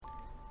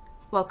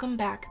Welcome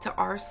back to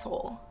Our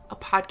Soul, a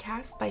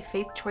podcast by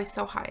Faith Choice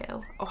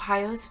Ohio,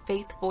 Ohio's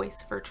faith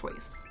voice for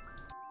choice.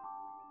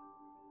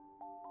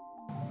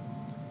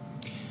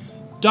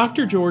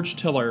 Dr. George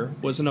Tiller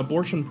was an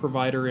abortion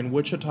provider in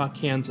Wichita,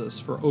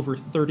 Kansas for over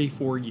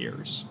 34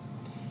 years.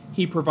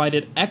 He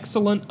provided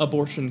excellent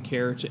abortion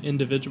care to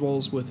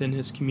individuals within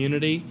his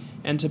community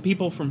and to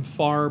people from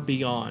far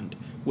beyond,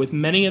 with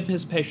many of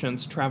his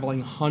patients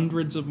traveling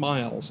hundreds of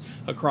miles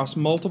across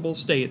multiple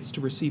states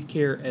to receive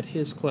care at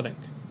his clinic.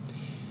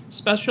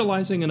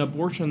 Specializing in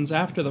abortions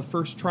after the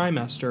first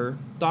trimester,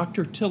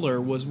 Dr. Tiller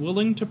was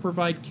willing to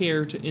provide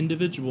care to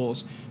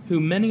individuals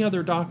who many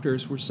other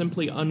doctors were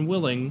simply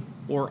unwilling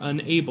or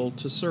unable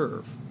to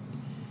serve.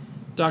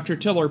 Dr.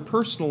 Tiller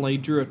personally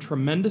drew a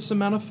tremendous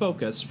amount of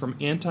focus from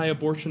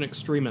anti-abortion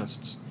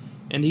extremists,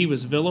 and he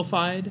was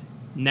vilified,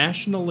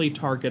 nationally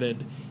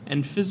targeted,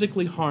 and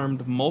physically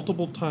harmed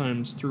multiple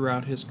times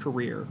throughout his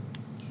career.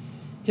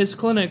 His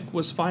clinic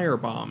was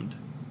firebombed.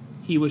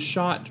 He was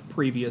shot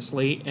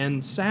previously,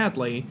 and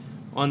sadly,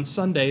 on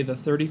Sunday, the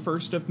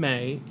 31st of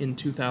May in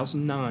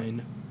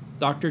 2009,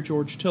 Dr.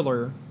 George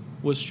Tiller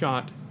was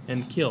shot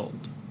and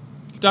killed.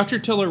 Dr.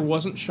 Tiller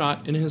wasn't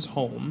shot in his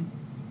home.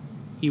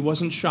 He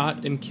wasn't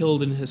shot and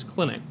killed in his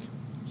clinic.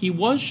 He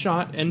was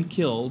shot and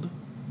killed,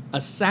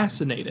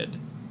 assassinated,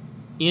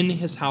 in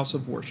his house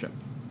of worship,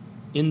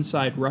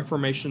 inside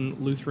Reformation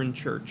Lutheran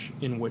Church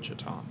in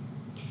Wichita.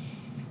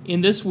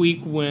 In this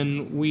week,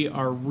 when we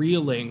are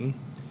reeling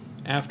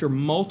after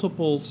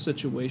multiple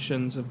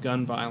situations of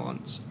gun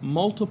violence,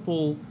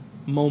 multiple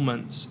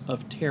moments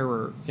of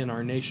terror in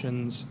our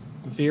nation's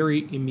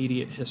very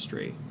immediate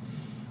history,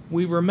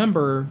 we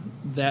remember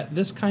that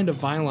this kind of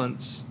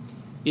violence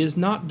is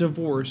not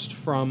divorced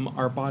from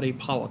our body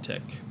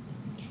politic.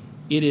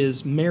 It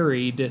is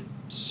married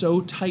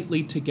so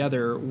tightly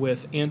together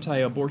with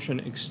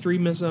anti-abortion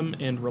extremism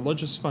and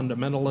religious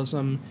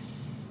fundamentalism.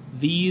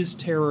 These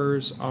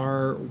terrors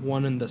are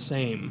one and the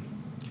same.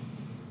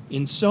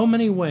 In so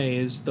many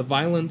ways, the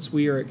violence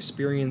we are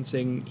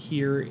experiencing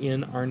here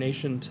in our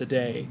nation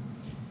today,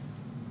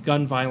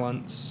 gun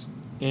violence,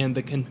 and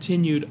the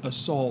continued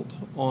assault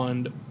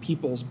on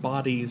people's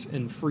bodies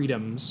and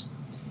freedoms,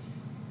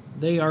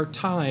 they are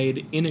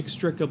tied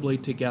inextricably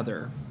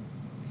together.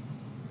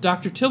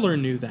 Dr. Tiller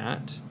knew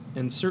that,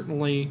 and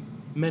certainly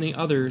many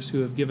others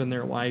who have given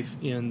their life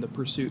in the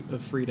pursuit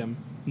of freedom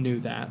knew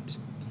that.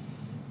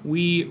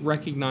 We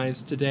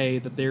recognize today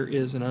that there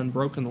is an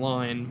unbroken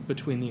line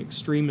between the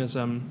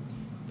extremism,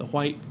 the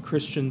white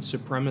Christian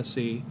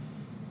supremacy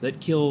that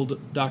killed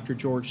Dr.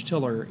 George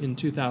Tiller in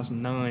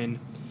 2009,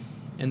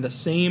 and the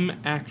same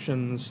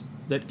actions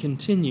that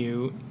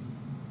continue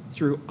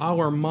through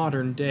our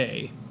modern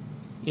day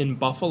in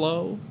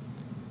Buffalo,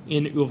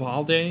 in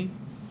Uvalde,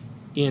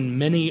 in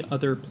many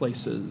other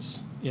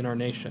places in our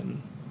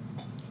nation.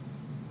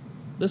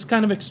 This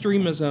kind of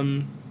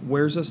extremism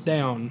wears us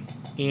down,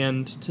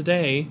 and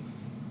today,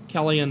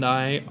 Kelly and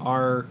I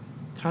are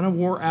kind of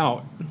wore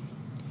out.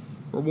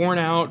 We're worn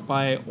out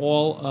by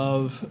all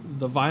of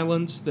the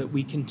violence that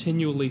we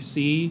continually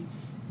see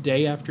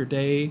day after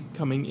day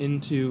coming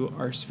into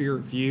our sphere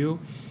of view.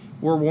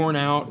 We're worn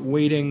out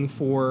waiting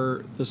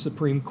for the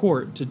Supreme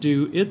Court to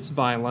do its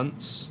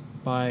violence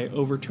by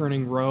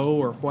overturning Roe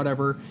or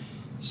whatever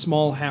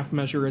small half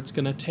measure it's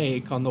going to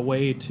take on the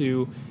way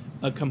to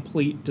a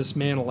complete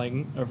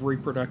dismantling of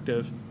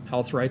reproductive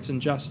health rights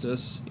and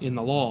justice in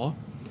the law.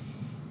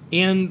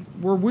 And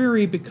we're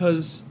weary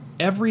because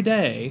every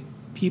day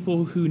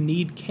people who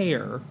need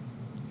care,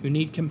 who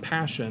need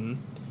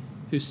compassion,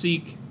 who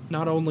seek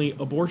not only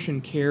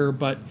abortion care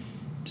but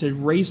to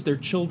raise their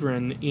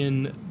children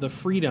in the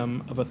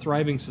freedom of a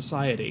thriving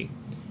society,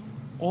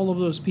 all of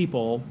those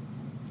people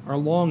are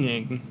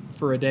longing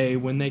for a day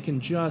when they can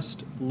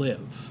just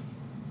live.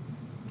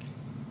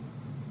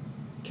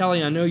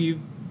 Kelly, I know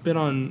you've been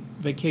on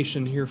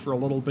vacation here for a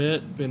little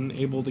bit, been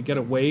able to get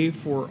away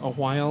for a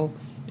while,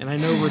 and I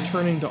know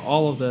returning to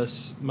all of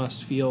this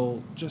must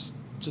feel just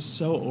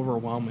so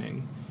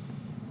overwhelming.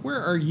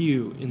 Where are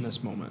you in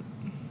this moment?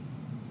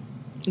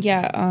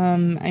 Yeah,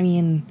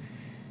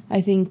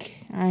 I think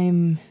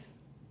it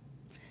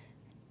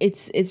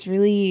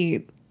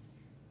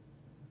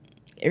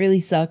really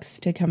sucks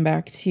to come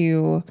back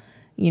to,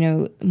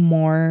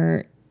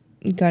 more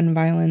gun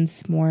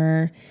violence,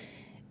 more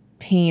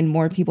pain,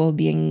 more people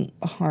being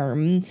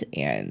harmed,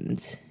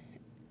 and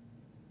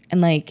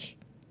like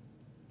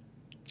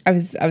I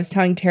was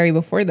telling Terry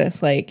before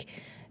this, like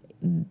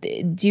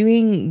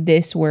doing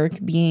this work,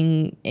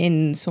 being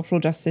in social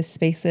justice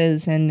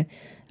spaces and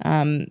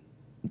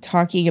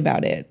talking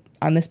about it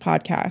on this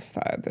podcast,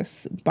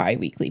 this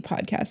bi-weekly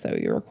podcast that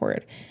we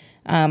record,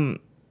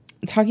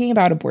 talking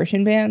about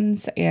abortion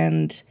bans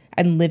and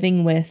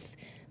living with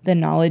the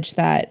knowledge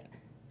that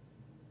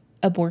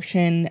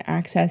abortion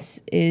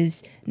access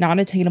is not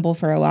attainable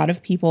for a lot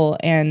of people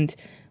and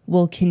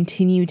will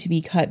continue to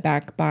be cut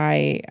back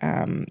by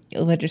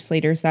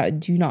legislators that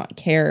do not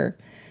care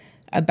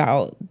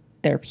about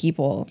their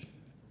people.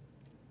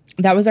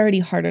 That was already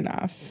hard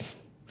enough.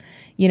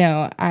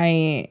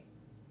 I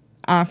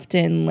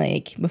often,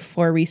 like,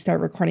 before we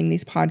start recording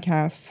these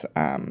podcasts,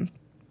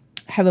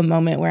 have a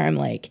moment where I'm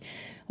like,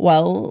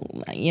 well,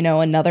 you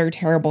know, another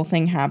terrible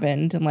thing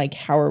happened, and like,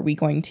 how are we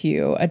going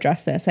to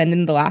address this? And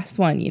in the last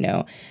one, you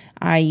know,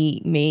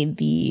 I made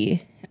the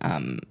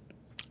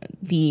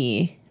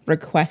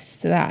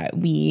request that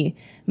we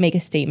make a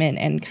statement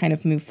and kind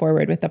of move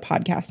forward with the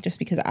podcast, just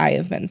because I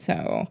have been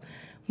so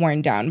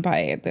worn down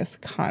by this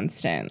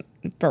constant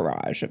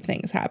barrage of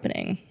things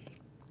happening.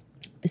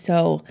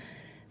 So,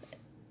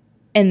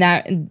 and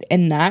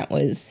that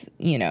was,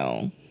 you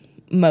know,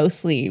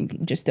 mostly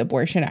just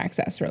abortion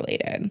access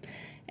related.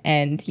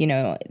 And, you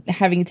know,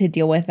 having to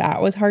deal with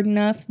that was hard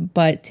enough,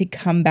 but to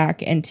come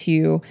back and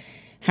to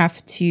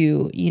have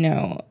to, you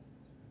know,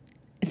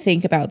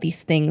 think about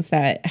these things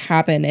that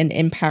happen and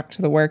impact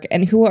the work,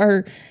 and who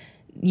are,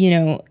 you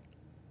know,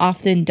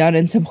 often done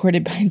and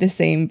supported by the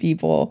same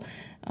people,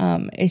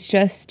 it's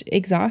just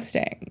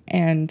exhausting.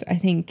 And I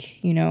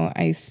think, you know,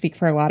 I speak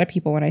for a lot of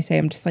people when I say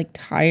I'm just like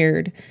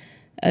tired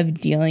of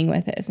dealing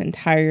with this and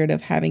tired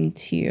of having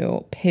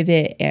to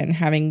pivot and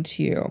having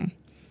to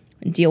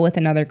deal with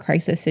another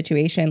crisis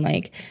situation.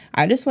 Like,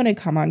 I just want to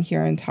come on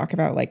here and talk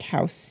about like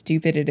how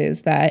stupid it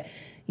is that,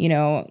 you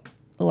know,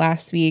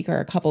 last week or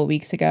a couple of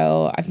weeks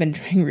ago, I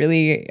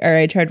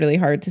tried really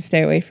hard to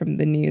stay away from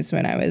the news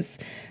when I was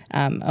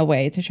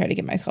away, to try to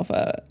give myself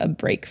a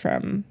break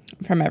from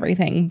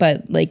everything.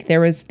 But like, there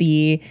was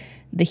the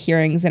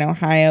hearings in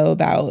Ohio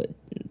about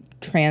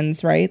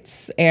trans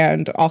rights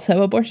and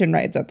also abortion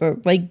rights at the,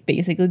 like,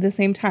 basically the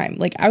same time.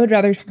 Like, I would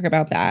rather talk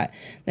about that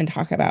than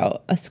talk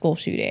about a school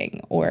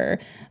shooting or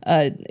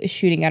a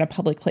shooting at a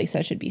public place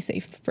that should be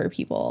safe for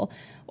people,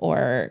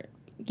 or,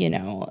 you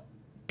know,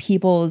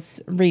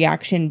 people's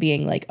reaction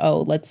being like,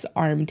 oh, let's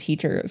arm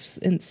teachers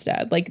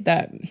instead. Like,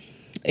 that,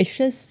 it's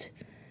just,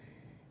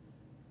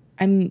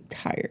 I'm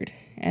tired.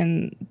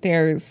 And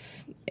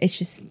it's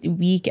just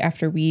week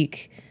after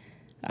week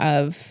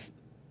of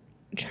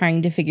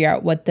trying to figure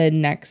out what the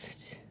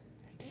next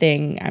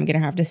thing I'm going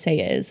to have to say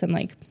is. And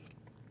like,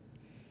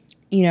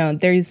 you know,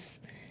 there's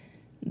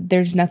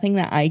nothing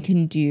that I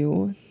can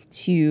do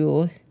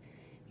to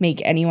make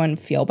anyone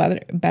feel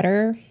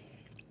better.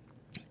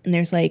 And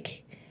there's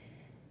like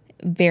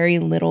very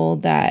little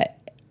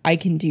that I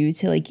can do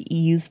to like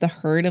ease the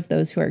hurt of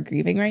those who are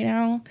grieving right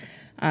now.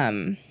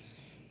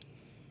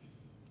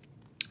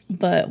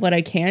 But what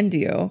I can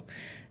do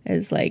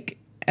is like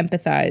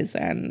empathize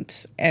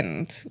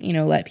and you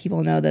know, let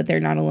people know that they're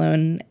not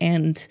alone.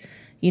 And,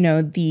 you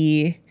know,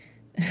 the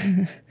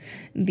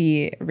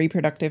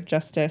reproductive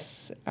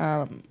justice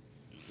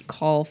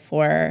call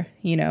for,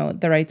 you know,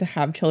 the right to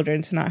have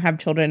children, to not have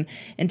children,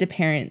 and to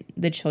parent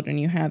the children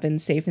you have in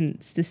safe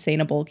and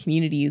sustainable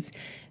communities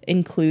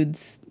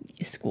includes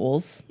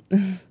schools,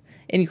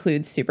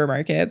 includes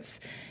supermarkets,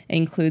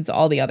 includes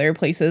all the other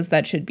places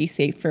that should be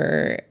safe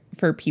for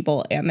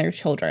people and their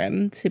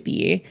children to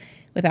be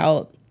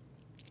without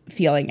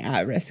feeling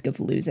at risk of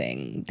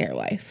losing their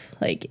life.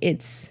 Like,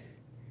 it's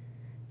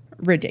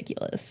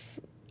ridiculous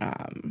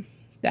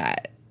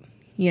that,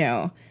 you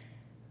know,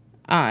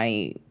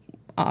 I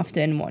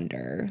often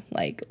wonder,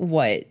 like,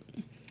 what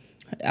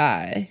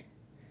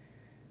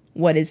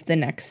is the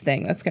next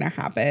thing that's going to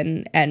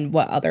happen, and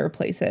what other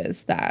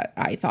places that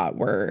I thought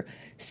were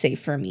safe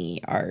for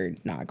me are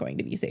not going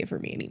to be safe for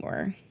me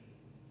anymore.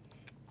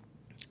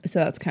 So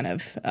that's kind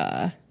of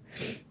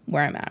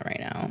where I'm at right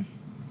now.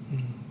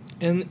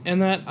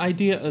 And that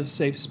idea of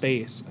safe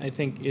space, I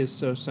think, is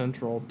so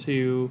central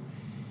to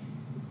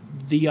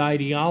the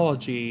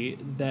ideology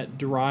that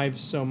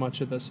drives so much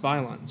of this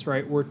violence,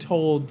 right? We're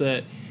told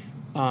that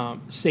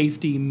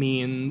safety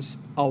means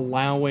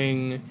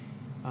allowing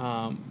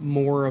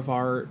more of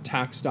our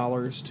tax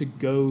dollars to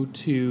go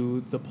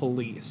to the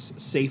police.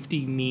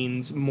 Safety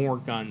means more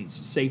guns.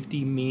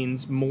 Safety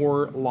means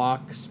more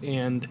locks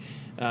and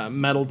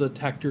metal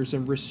detectors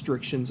and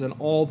restrictions and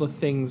all the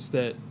things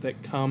that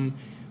come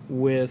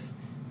with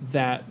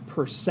that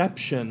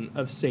perception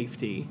of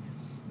safety.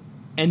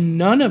 And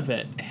none of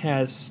it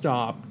has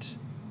stopped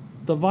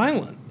the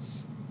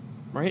violence,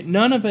 right?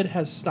 None of it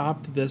has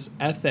stopped this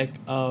ethic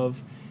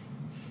of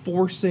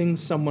forcing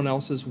someone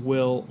else's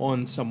will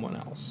on someone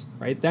else,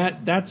 right?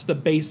 That's the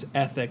base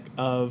ethic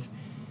of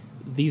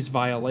these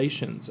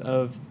violations,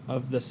 of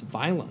this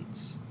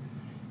violence.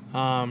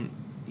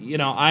 You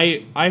know,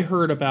 I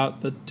heard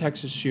about the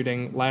Texas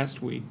shooting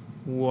last week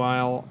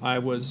while I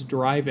was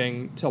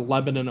driving to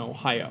Lebanon,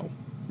 Ohio,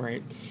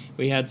 right?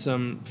 We had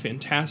some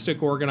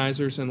fantastic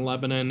organizers in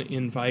Lebanon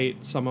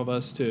invite some of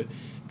us to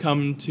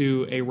come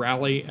to a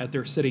rally at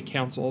their city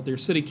council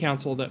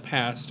that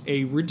passed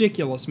a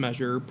ridiculous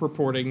measure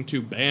purporting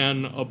to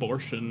ban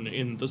abortion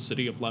in the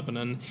city of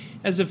Lebanon,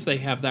 as if they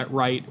have that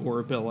right or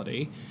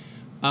ability.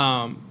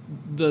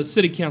 The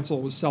city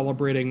council was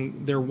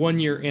celebrating their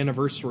 1-year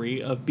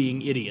anniversary of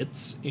being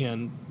idiots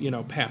and, you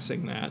know,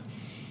 passing that.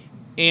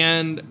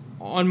 And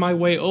on my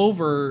way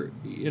over,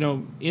 you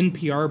know,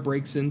 NPR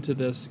breaks into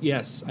this.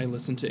 Yes, I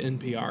listen to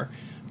NPR.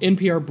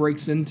 NPR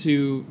breaks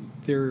into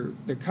their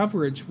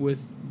coverage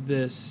with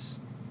this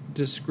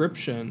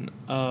description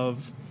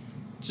of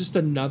just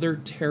another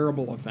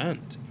terrible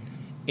event.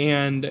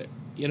 And,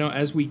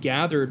 as we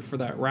gathered for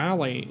that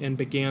rally and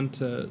began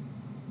to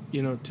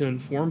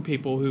inform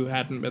people who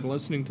hadn't been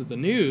listening to the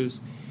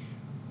news,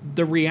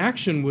 the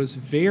reaction was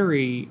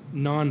very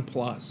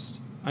nonplussed.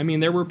 I mean,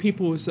 there were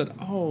people who said,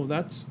 "Oh,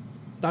 that's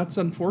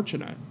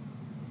unfortunate,"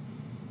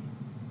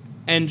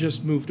 and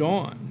just moved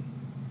on.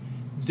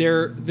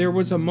 There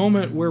was a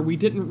moment where we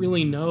didn't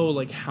really know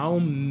like how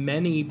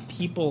many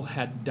people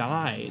had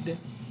died,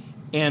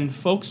 and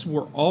folks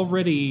were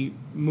already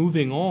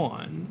moving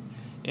on.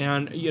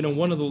 And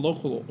one of the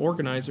local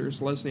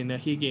organizers, Leslie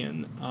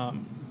Nahigian,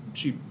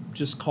 she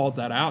just called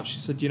that out. She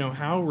said,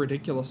 how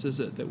ridiculous is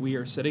it that we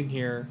are sitting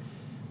here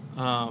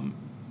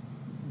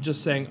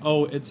just saying,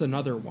 "Oh, it's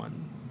another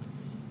one."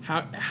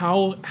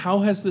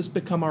 How has this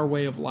become our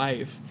way of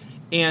life?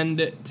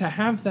 And to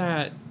have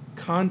that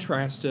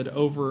contrasted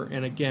over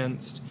and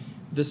against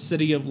the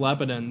city of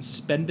Lebanon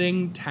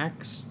spending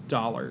tax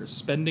dollars,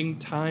 spending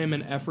time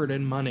and effort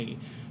and money,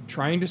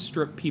 trying to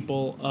strip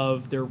people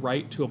of their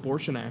right to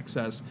abortion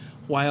access,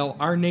 while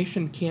our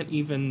nation can't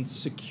even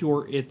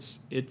secure its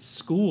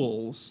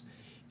schools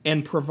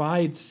and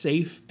provide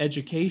safe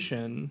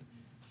education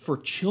for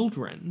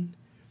children,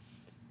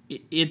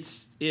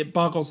 it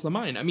boggles the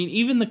mind. I mean,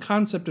 even the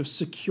concept of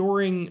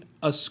securing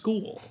a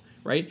school,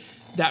 right?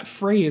 That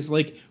phrase,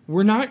 like,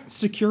 we're not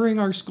securing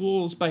our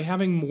schools by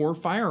having more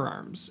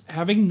firearms.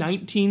 Having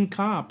 19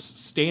 cops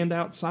stand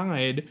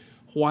outside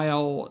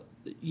while,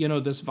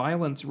 this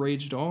violence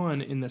raged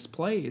on in this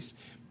place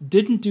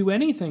didn't do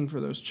anything for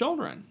those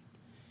children,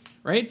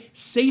 right?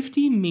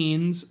 Safety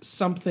means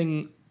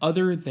something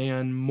other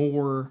than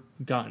more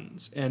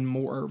guns and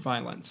more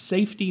violence.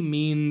 Safety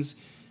means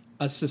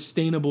a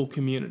sustainable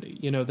community,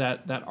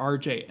 that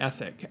RJ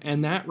ethic.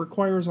 And that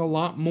requires a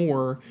lot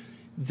more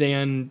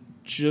than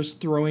just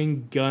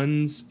throwing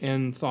guns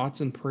and thoughts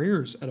and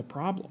prayers at a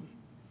problem.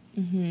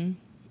 Mm-hmm.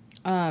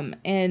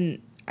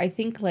 And I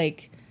think,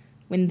 like,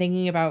 when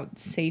thinking about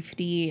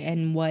safety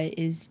and what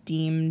is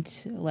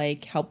deemed,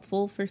 like,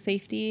 helpful for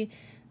safety,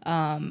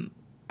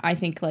 I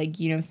think, like,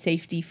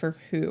 safety for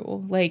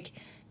who? Like,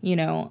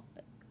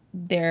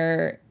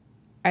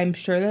 I'm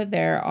sure that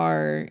there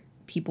are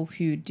people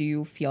who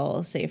do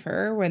feel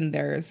safer when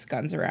there's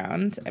guns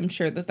around. I'm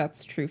sure that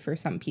that's true for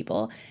some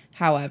people.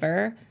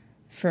 However,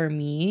 for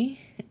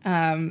me,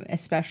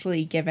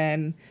 especially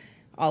given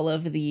all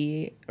of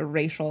the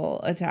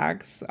racial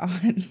attacks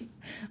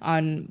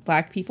on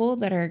Black people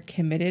that are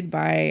committed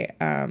by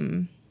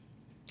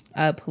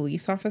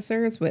police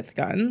officers with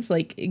guns,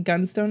 like,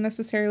 guns don't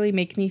necessarily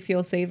make me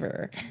feel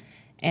safer.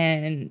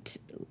 And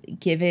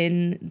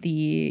given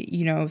the,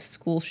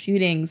 school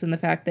shootings and the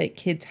fact that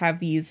kids have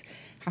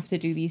to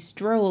do these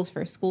drills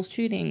for school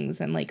shootings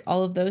and, like,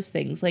 all of those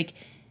things, like,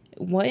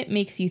 what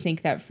makes you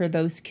think that for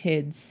those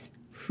kids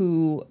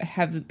who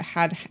have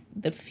had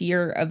the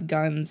fear of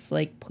guns,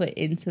 like, put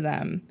into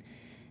them,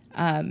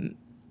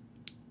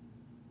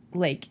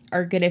 like,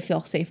 are gonna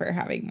feel safer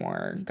having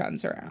more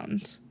guns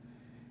around?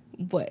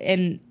 What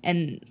and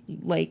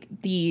like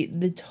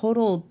the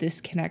total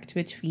disconnect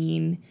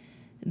between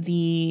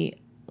the,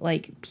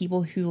 like,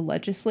 people who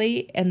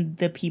legislate and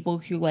the people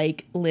who,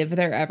 like, live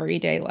their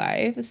everyday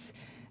lives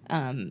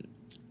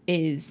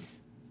is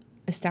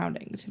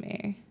astounding to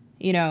me.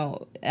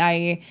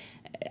 I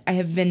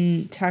have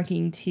been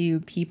talking to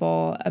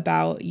people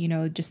about,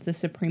 just the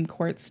Supreme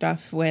Court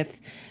stuff with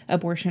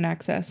abortion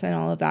access and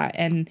all of that.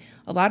 And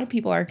a lot of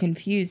people are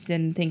confused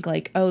and think,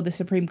 like, oh, the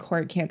Supreme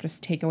Court can't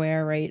just take away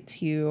our right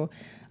to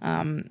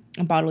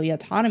bodily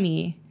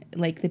autonomy.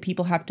 Like, the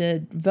people have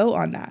to vote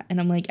on that. And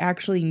I'm like,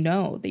 actually,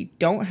 no, they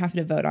don't have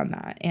to vote on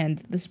that.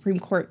 And the Supreme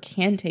Court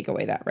can take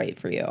away that right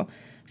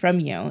from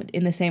you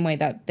in the same way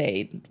that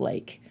they,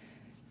 like,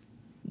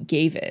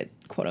 gave it,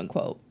 quote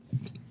unquote.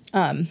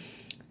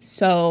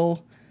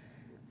 So,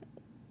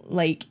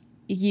 like,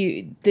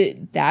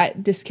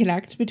 that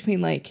disconnect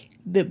between, like,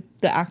 the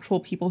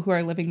actual people who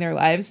are living their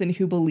lives and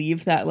who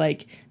believe that,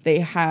 like, they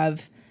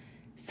have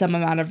some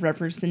amount of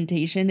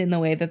representation in the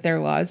way that their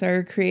laws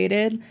are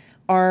created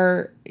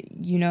are,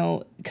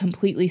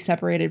 completely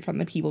separated from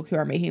the people who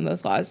are making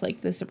those laws,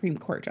 like the Supreme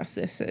Court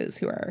justices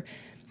who are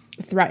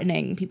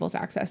threatening people's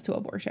access to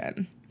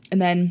abortion. And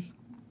then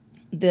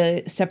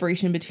the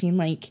separation between,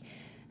 like,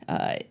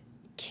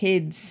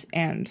 kids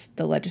and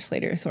the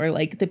legislators, or,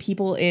 like, the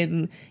people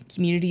in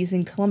communities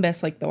in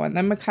Columbus, like the one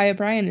that Ma'Khia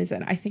Bryant is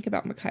in. I think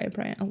about Ma'Khia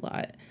Bryant a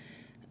lot.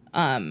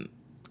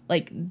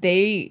 Like,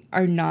 they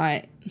are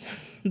not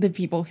the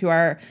people who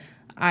are,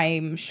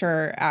 I'm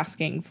sure,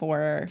 asking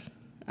for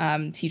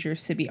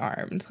teachers to be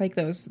armed. Like,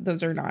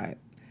 those are not.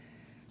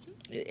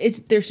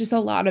 There's just a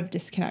lot of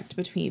disconnect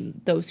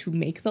between those who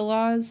make the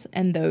laws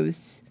and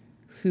those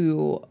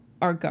who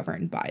are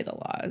governed by the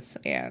laws,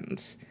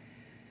 and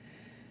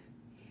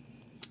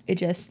it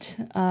just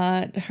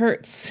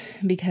hurts,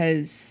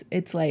 because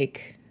it's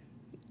like,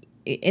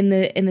 in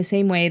the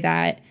same way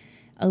that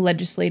a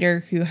legislator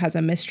who has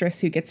a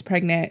mistress who gets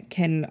pregnant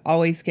can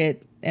always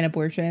get an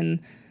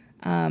abortion,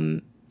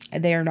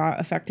 They are not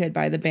affected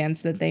by the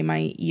bans that they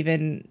might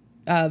even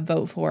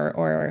vote for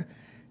or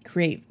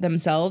create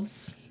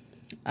themselves.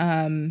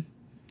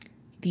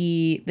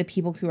 The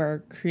people who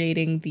are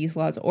creating these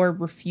laws or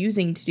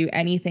refusing to do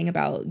anything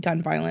about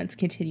gun violence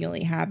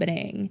continually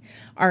happening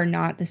are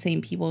not the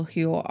same people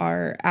who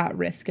are at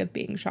risk of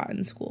being shot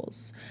in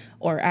schools,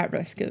 or at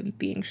risk of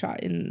being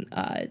shot in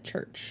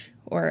church,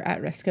 or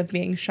at risk of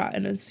being shot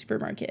in a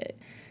supermarket.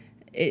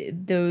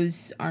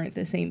 Those aren't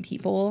the same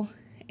people.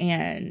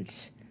 And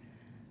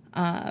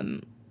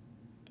I'm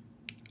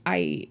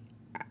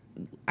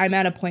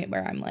at a point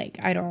where I'm like,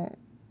 I don't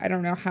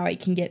know how I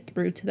can get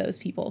through to those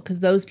people, because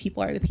those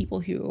people are the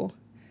people who,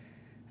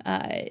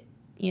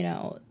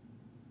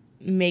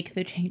 make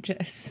the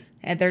changes,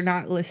 and they're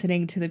not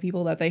listening to the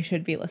people that they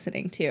should be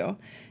listening to.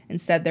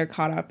 Instead, they're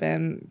caught up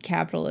in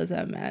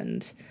capitalism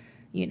and,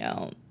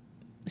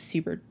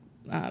 super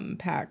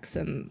PACs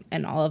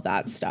and all of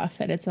that stuff.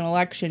 And it's an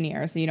election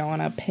year, so you don't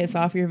want to piss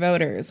off your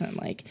voters and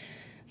like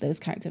those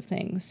kinds of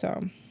things.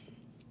 So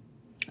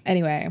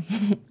anyway,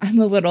 I'm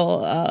a little,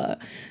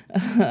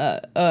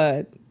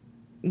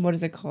 what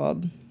is it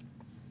called?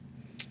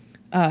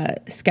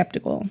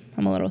 Skeptical.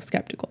 I'm a little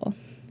skeptical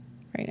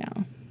right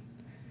now.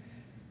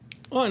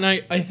 Well, and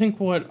I think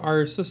what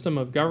our system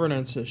of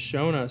governance has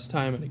shown us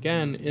time and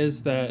again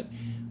is that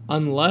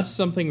unless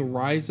something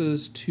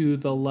rises to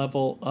the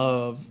level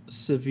of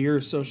severe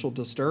social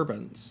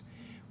disturbance,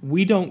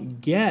 we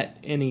don't get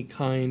any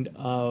kind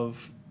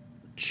of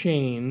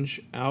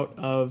change out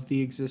of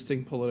the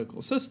existing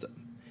political system.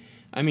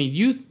 I mean,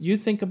 you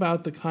think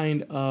about the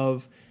kind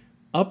of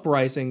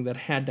uprising that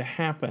had to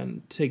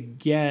happen to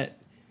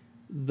get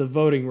the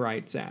Voting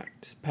Rights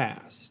Act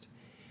passed.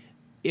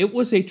 It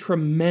was a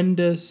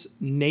tremendous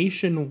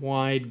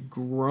nationwide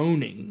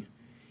groaning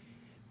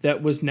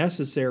that was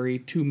necessary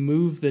to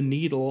move the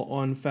needle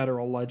on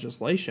federal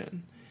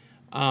legislation.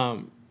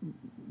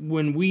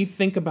 When we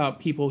think about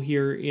people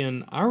here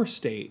in our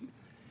state,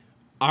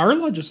 our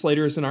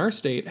legislators in our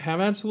state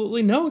have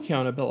absolutely no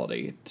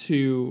accountability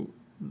to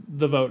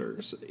the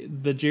voters.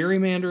 The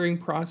gerrymandering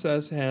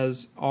process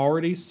has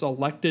already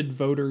selected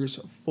voters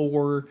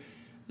for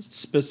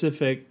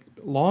specific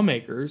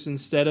lawmakers.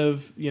 Instead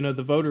of,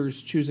 the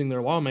voters choosing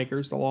their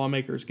lawmakers, the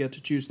lawmakers get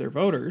to choose their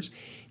voters,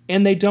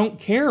 and they don't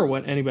care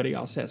what anybody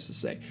else has to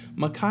say.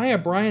 Micaiah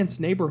Bryant's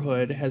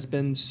neighborhood has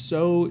been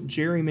so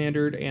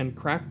gerrymandered and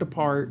cracked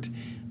apart,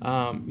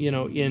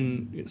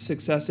 in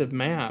successive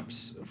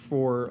maps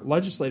for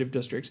legislative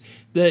districts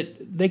that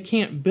they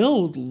can't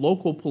build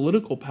local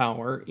political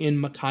power in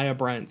Micaiah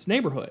Bryant's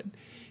neighborhood.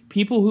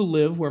 People who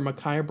live where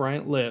Micaiah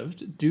Bryant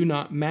lived do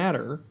not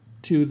matter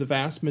to the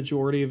vast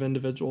majority of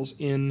individuals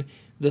in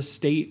the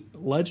state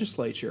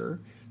legislature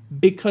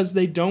because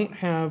they don't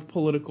have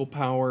political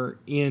power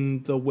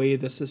in the way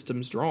the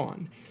system's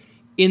drawn.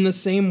 In the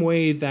same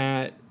way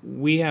that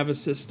we have a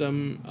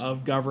system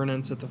of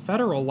governance at the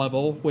federal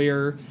level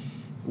where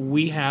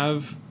we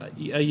have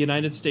a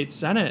United States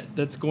Senate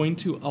that's going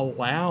to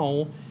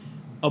allow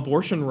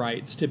abortion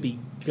rights to be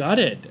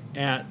gutted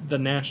at the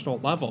national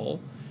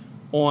level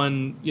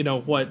on,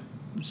 what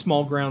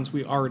small grounds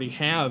we already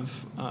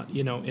have,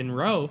 in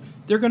Roe.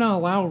 They're going to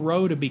allow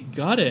Roe to be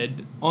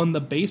gutted on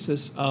the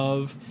basis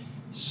of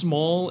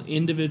small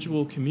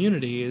individual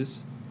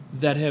communities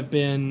that have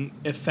been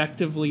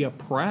effectively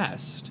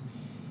oppressed,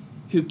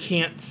 who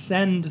can't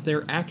send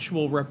their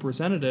actual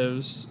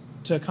representatives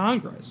to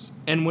Congress.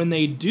 And when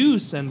they do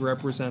send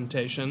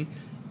representation,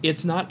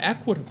 it's not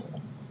equitable,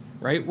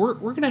 right? We're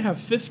going to have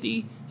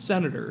 50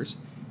 senators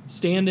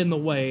stand in the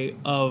way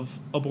of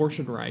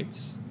abortion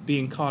rights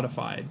being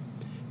codified,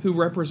 who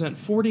represent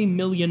 40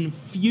 million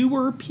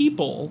fewer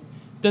people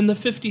than the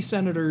 50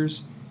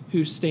 senators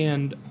who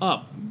stand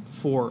up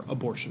for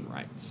abortion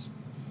rights.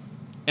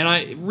 And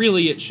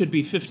it should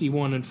be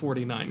 51 and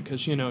 49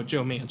 because, Joe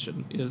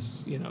Manchin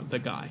is, the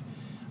guy.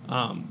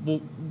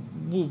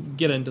 We'll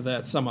get into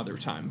that some other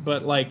time.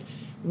 But,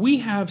 we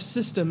have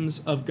systems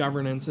of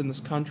governance in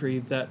this country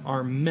that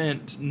are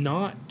meant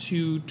not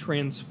to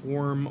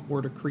transform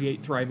or to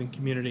create thriving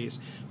communities,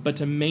 but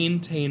to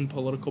maintain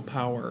political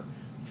power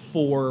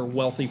for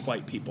wealthy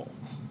white people,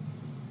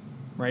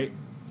 right?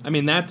 I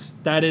mean,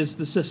 that is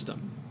the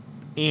system.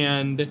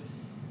 And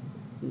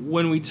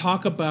when we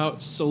talk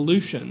about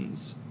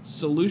solutions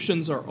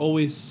are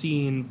always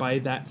seen by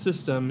that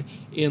system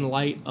in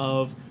light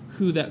of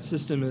who that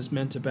system is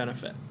meant to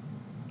benefit,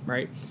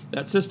 right?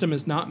 That system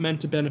is not meant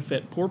to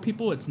benefit poor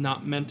people. It's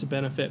not meant to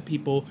benefit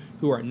people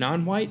who are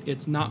non-white.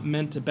 It's not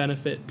meant to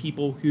benefit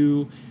people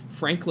who,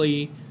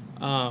 frankly,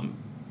 are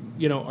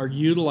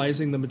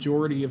utilizing the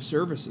majority of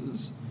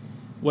services,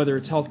 whether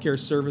it's healthcare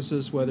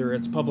services, whether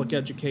it's public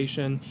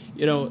education.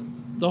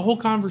 The whole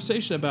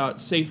conversation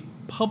about safe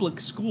public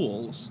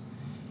schools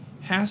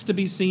has to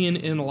be seen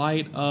in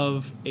light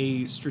of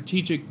a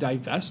strategic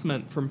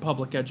divestment from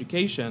public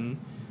education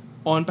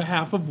on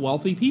behalf of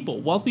wealthy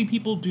people. Wealthy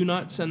people do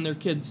not send their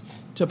kids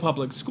to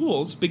public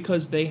schools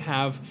because they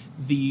have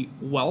the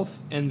wealth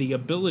and the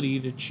ability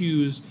to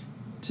choose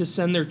to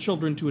send their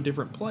children to a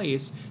different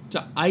place,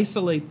 to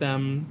isolate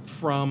them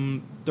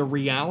from the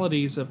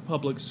realities of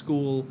public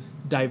school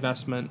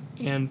divestment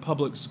and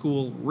public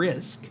school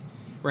risk,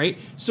 right?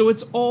 So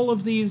it's all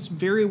of these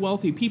very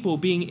wealthy people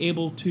being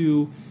able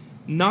to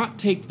not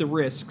take the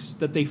risks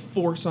that they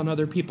force on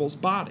other people's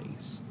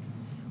bodies,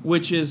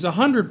 which is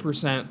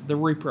 100% the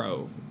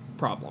repro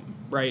problem,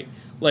 right?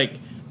 Like,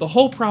 the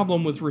whole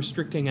problem with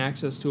restricting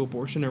access to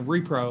abortion and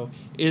repro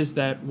is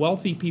that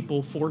wealthy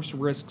people force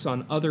risks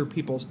on other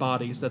people's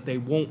bodies that they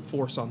won't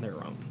force on their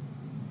own.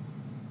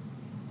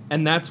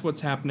 And that's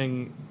what's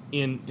happening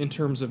in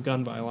terms of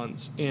gun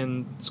violence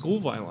and school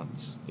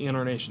violence in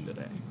our nation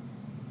today.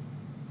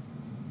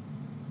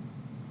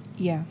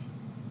 Yeah.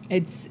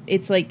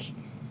 It's like,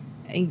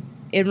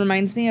 it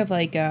reminds me of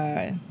like,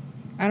 I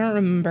don't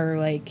remember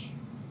like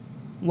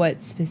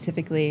what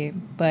specifically,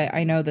 but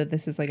I know that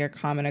this is like a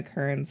common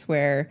occurrence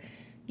where,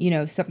 you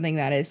know, something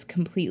that is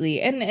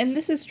completely, and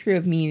this is true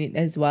of me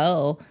as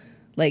well,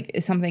 like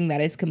something that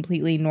is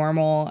completely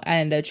normal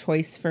and a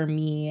choice for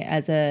me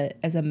as a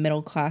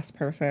middle class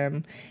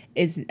person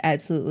is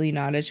absolutely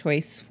not a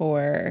choice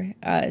for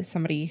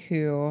somebody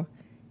who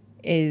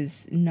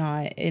is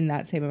not in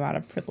that same amount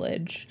of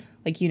privilege.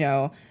 Like, you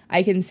know,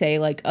 I can say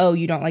like, oh,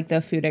 you don't like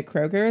the food at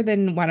Kroger,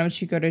 then why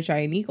don't you go to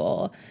Giant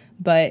Eagle?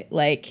 But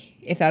like,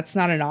 if that's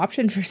not an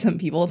option for some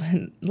people,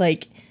 then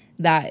like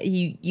that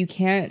you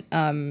can't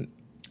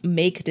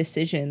make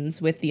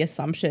decisions with the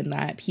assumption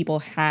that people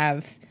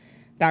have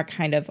that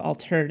kind of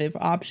alternative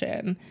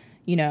option.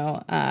 You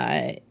know,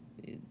 a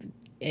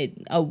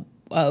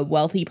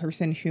wealthy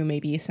person who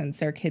maybe sends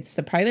their kids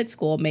to private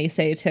school may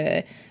say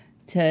to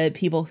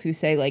people who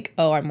say like,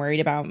 oh, I'm worried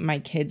about my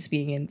kids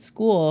being in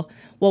school.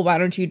 Well, why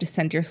don't you just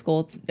send your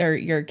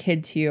your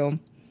kid to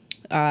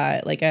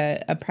like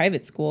a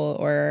private school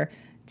or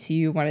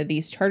to one of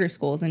these charter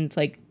schools? And it's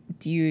like,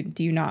 do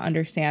you not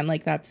understand,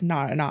 like, that's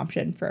not an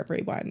option for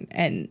everyone,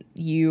 and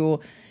you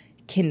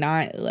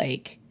cannot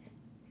like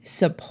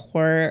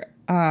support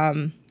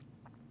a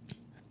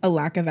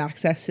lack of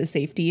access to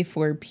safety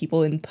for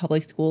people in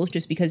public schools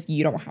just because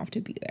you don't have to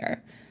be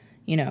there,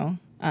 you know?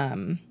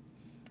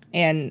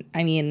 And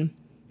I mean,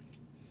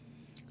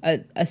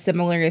 a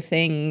similar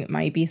thing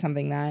might be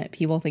something that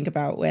people think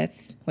about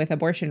with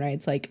abortion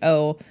rights. Like,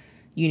 oh,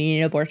 you need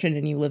an abortion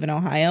and you live in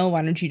Ohio,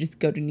 why don't you just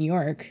go to New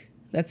York?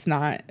 That's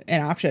not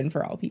an option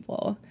for all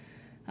people.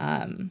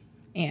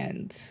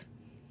 And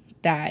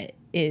that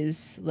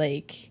is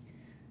like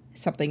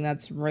something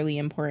that's really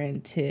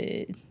important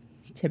to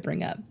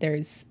bring up.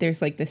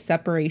 There's like this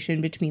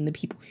separation between the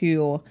people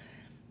who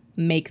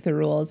make the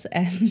rules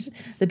and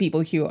the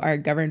people who are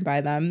governed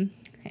by them.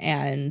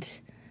 And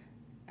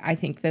I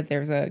think that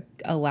there's a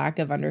lack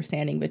of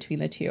understanding between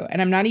the two.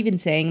 And I'm not even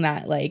saying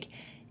that, like,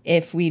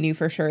 if we knew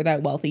for sure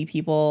that wealthy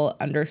people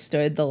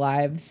understood the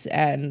lives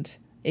and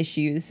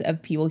issues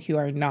of people who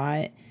are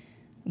not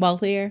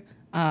wealthier,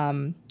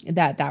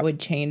 that would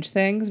change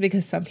things,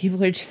 because some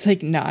people are just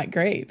like not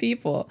great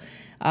people,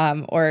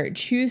 or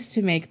choose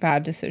to make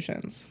bad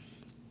decisions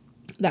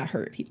that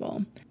hurt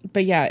people.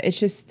 But yeah, it's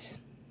just,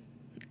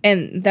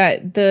 and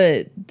that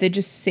the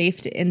just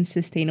safe and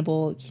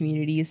sustainable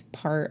communities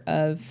part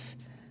of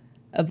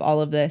all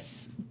of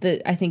this.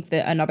 I think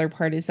that another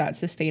part is that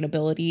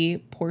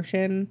sustainability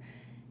portion,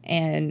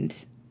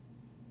 and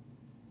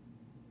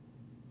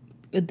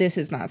this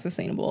is not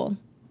sustainable.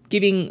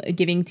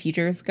 Giving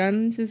teachers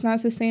guns is not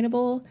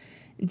sustainable.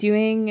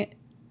 Doing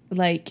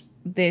like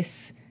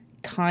this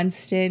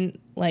constant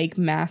like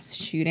mass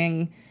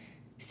shooting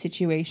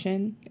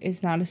situation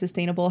is not a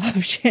sustainable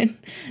option.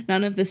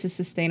 None of this is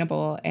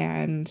sustainable,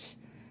 and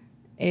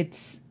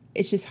it's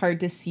just hard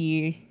to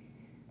see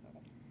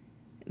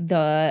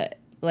the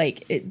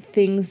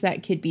things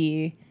that could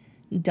be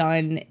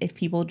done if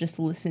people just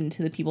listen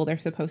to the people they're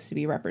supposed to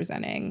be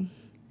representing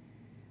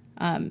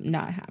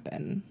not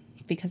happen,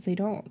 because they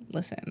don't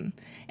listen.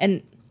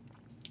 And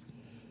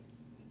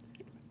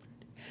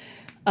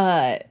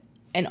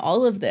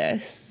all of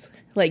this,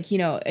 like, you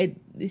know,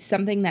 it's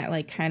something that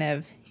like kind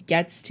of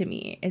gets to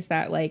me is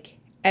that like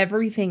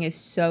everything is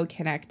so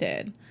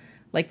connected.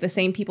 Like the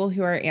same people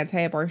who are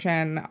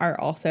anti-abortion are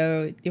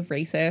also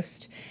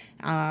racist.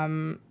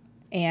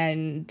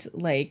 And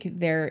like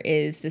there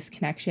is this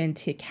connection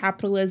to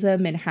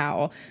capitalism and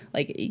how,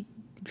 like,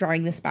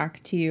 drawing this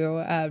back to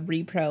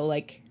repro,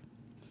 like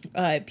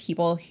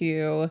people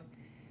who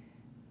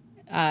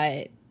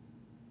are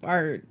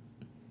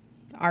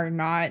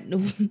not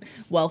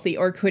wealthy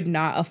or could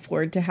not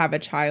afford to have a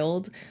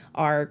child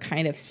are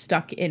kind of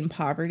stuck in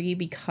poverty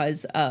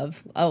because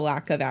of a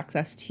lack of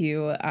access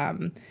to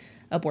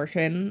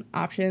abortion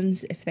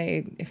options if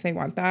they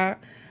want that.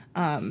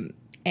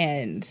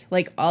 And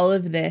like all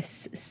of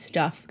this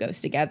stuff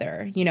goes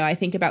together. You know, I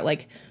think about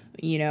like,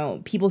 you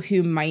know, people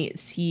who might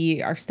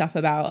see our stuff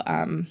about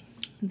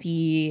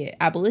the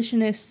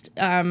abolitionist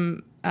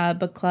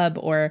book club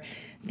or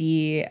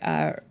the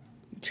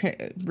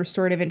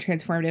restorative and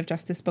transformative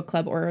justice book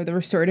club or the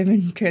restorative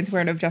and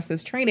transformative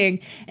justice training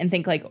and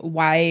think like,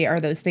 why are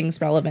those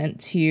things relevant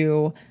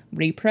to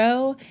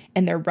repro?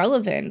 And they're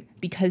relevant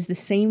because the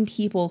same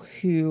people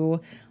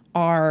who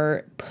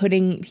are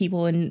putting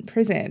people in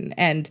prison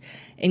and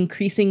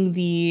increasing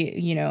the,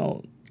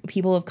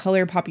 people of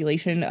color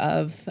population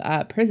of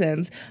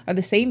prisons are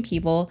the same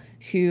people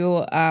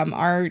who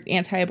are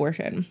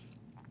anti-abortion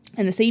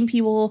and the same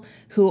people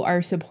who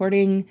are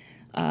supporting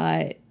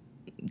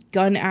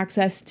gun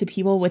access to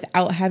people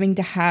without having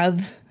to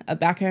have a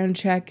background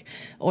check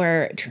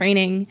or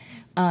training.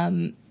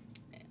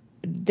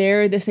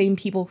 They're the same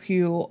people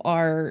who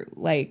are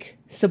like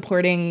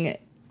supporting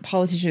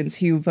politicians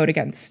who vote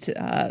against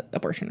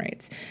abortion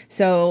rights.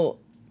 So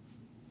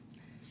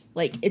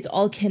like it's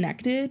all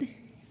connected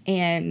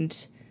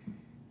and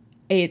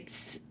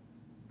it's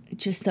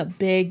just a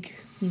big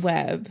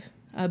web,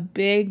 a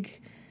big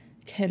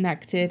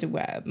connected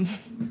web.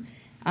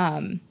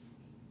 I'm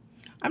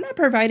not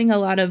providing a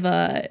lot of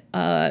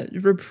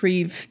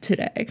reprieve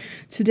today.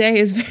 Today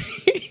is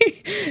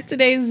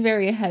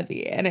very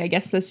heavy, and I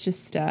guess that's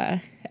just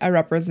a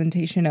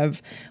representation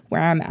of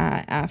where I'm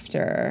at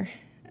after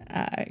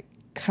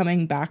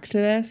coming back to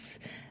this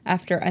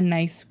after a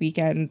nice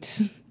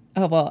weekend.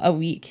 A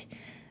week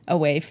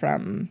away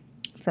from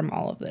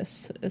all of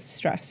this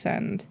stress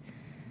and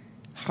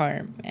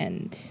harm,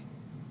 and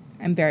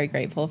I'm very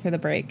grateful for the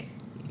break.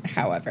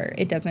 However,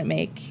 it doesn't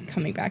make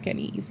coming back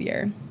any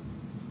easier.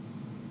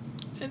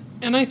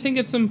 And I think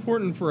it's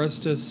important for us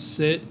to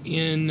sit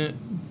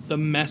in the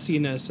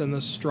messiness and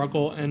the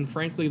struggle and,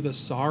 frankly, the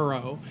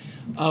sorrow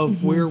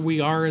of where we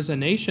are as a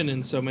nation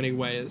in so many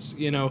ways.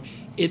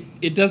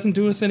 It doesn't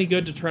do us any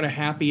good to try to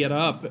happy it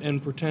up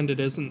and pretend it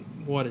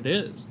isn't what it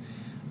is.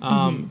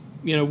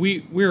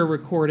 We're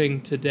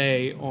recording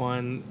today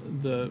on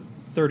the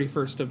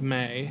 31st of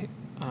May,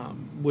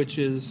 which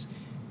is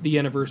the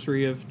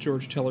anniversary of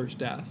George Tiller's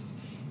death.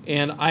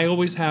 And I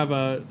always have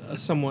a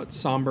somewhat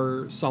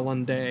somber,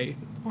 sullen day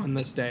on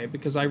this day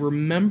because I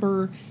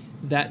remember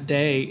that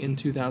day in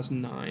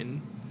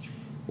 2009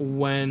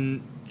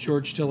 when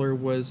George Tiller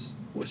was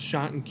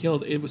shot and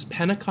killed. It was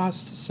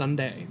Pentecost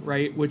Sunday,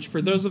 right? Which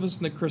for those of us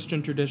in the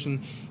Christian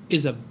tradition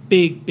is a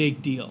big,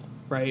 big deal,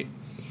 right?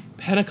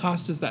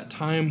 Pentecost is that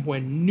time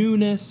when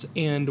newness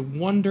and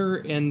wonder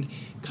and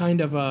kind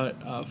of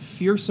a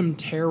fearsome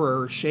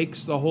terror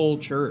shakes the whole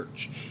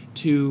church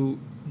to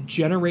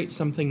generate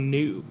something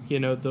new.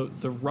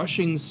 The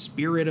rushing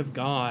Spirit of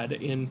God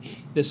in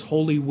this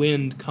holy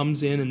wind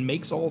comes in and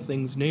makes all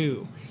things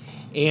new.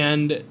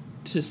 And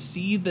to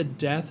see the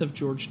death of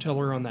George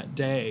Tiller on that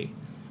day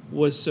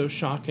was so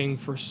shocking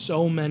for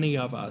so many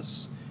of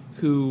us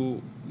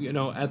who,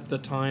 at the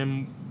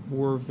time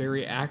were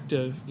very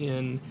active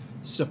in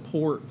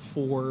support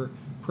for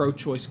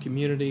pro-choice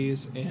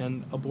communities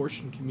and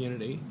abortion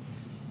community.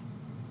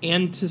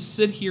 And to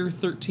sit here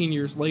 13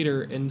 years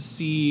later and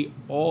see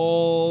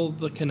all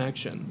the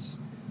connections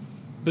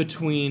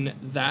between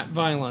that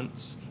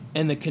violence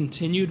and the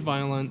continued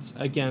violence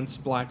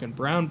against black and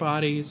brown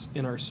bodies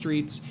in our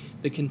streets,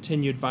 the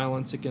continued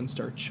violence against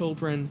our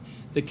children,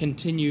 the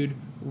continued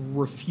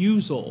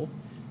refusal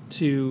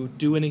to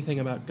do anything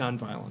about gun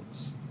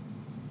violence,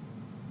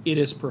 it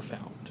is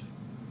profound.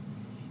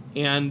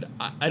 And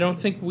I don't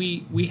think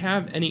we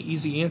have any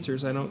easy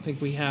answers. I don't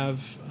think we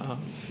have,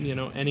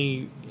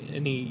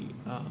 any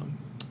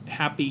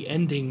happy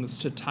endings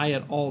to tie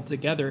it all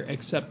together,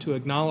 except to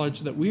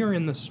acknowledge that we are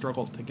in this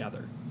struggle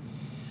together.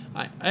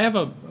 I have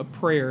a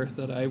prayer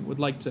that I would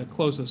like to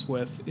close us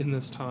with in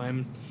this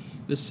time,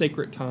 this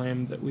sacred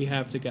time that we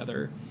have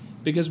together,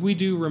 because we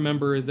do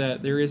remember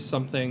that there is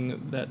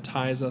something that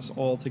ties us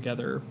all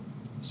together,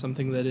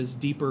 something that is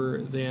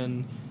deeper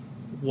than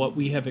what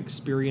we have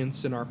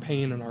experienced in our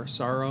pain and our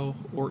sorrow,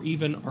 or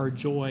even our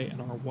joy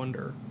and our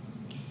wonder.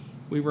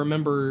 We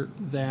remember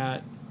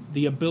that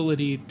the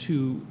ability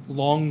to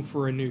long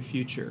for a new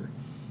future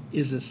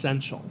is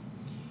essential.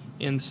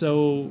 And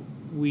so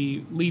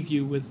we leave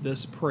you with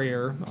this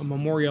prayer, a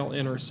memorial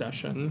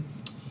intercession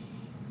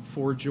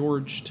for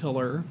George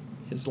Tiller,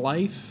 his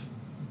life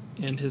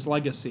and his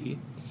legacy.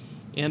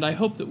 And I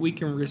hope that we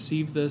can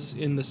receive this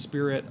in the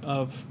spirit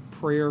of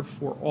prayer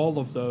for all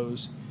of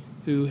those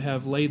who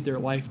have laid their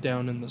life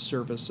down in the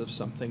service of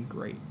something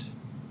great.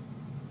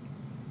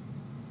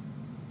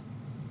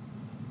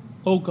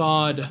 O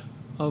God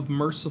of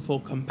merciful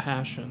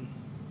compassion,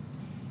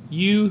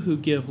 you who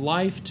give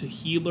life to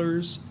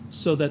healers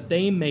so that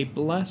they may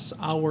bless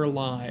our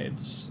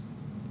lives,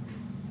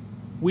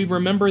 we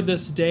remember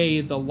this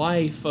day the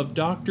life of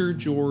Dr.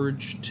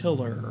 George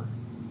Tiller,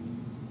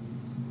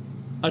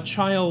 a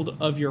child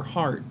of your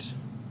heart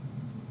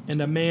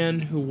and a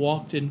man who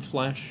walked in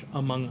flesh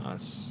among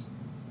us.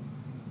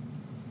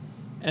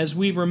 As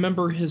we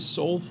remember his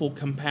soulful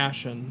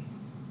compassion,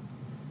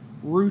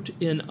 root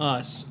in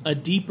us a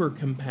deeper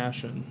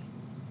compassion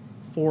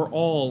for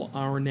all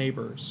our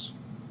neighbors.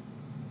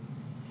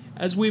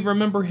 As we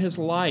remember his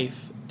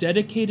life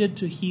dedicated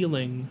to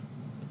healing,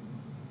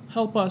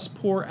 help us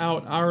pour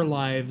out our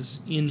lives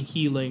in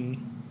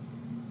healing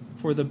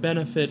for the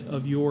benefit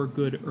of your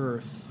good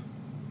earth.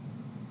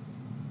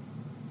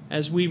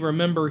 As we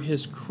remember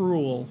his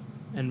cruel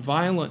and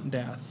violent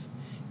death,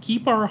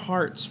 keep our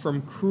hearts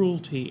from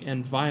cruelty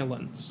and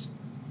violence,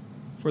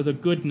 for the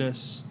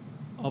goodness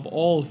of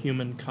all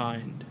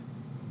humankind.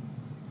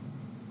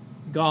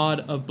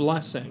 God of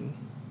blessing,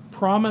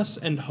 promise,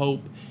 and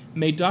hope,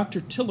 may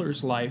Dr.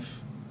 Tiller's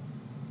life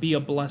be a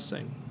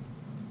blessing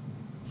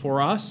for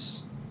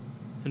us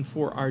and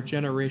for our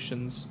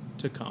generations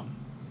to come.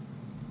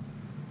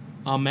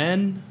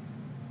 Amen.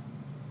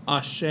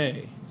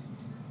 Ashe.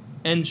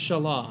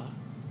 Inshallah.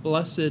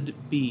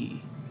 Blessed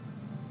be.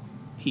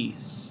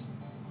 Peace.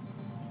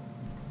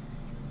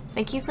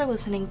 Thank you for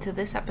listening to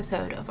this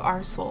episode of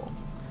Our Soul.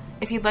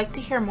 If you'd like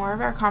to hear more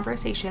of our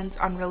conversations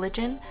on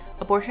religion,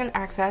 abortion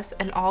access,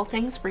 and all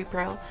things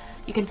repro,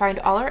 you can find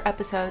all our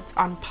episodes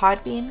on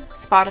Podbean,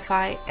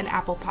 Spotify, and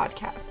Apple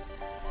Podcasts.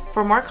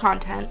 For more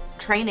content,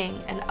 training,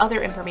 and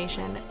other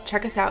information,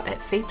 check us out at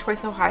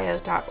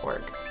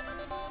faithchoiceohio.org.